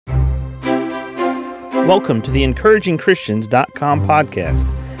Welcome to the EncouragingChristians.com podcast.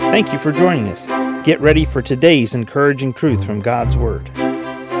 Thank you for joining us. Get ready for today's encouraging truth from God's Word.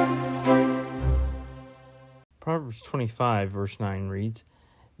 Proverbs 25, verse 9 reads,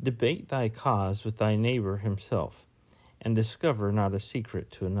 "Debate thy cause with thy neighbor himself, and discover not a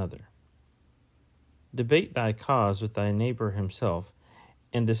secret to another." Debate thy cause with thy neighbor himself,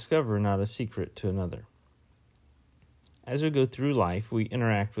 and discover not a secret to another. As we go through life, we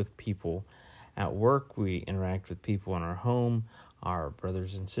interact with people at work, we interact with people in our home, our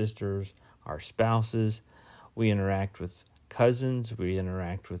brothers and sisters, our spouses. We interact with cousins, we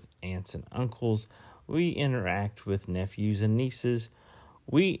interact with aunts and uncles, we interact with nephews and nieces.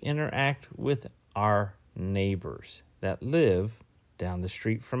 We interact with our neighbors that live down the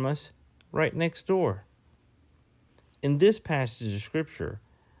street from us, right next door. In this passage of Scripture,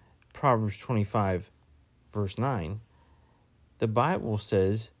 Proverbs 25, verse 9, the Bible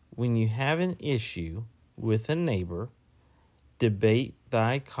says, when you have an issue with a neighbor, debate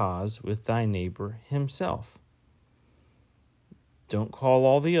thy cause with thy neighbor himself. Don't call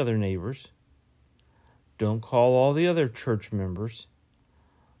all the other neighbors. Don't call all the other church members.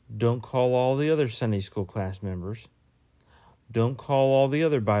 Don't call all the other Sunday school class members. Don't call all the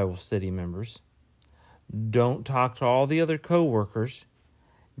other Bible study members. Don't talk to all the other co-workers.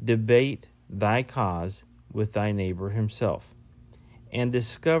 Debate thy cause with thy neighbor himself, and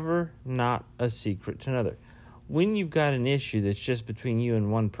discover not a secret to another. When you've got an issue that's just between you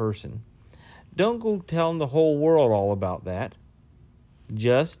and one person, don't go telling the whole world all about that.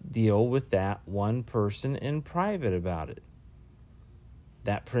 Just deal with that one person in private about it.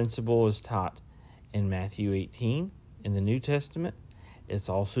 That principle is taught in Matthew 18 in the New Testament. It's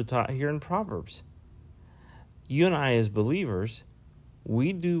also taught here in Proverbs. You and I as believers,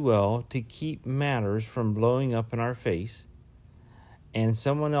 we do well to keep matters from blowing up in our face and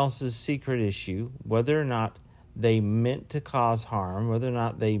someone else's secret issue, whether or not they meant to cause harm, whether or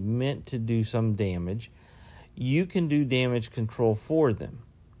not they meant to do some damage. You can do damage control for them.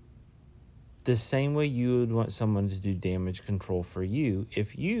 The same way you would want someone to do damage control for you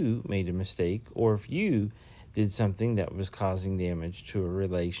if you made a mistake or if you did something that was causing damage to a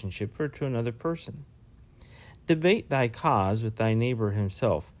relationship or to another person. Debate thy cause with thy neighbor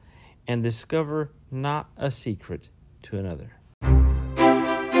himself, and discover not a secret to another.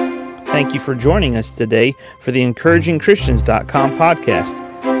 Thank you for joining us today for the EncouragingChristians.com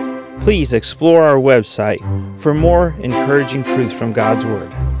podcast. Please explore our website for more encouraging truths from God's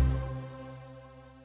Word.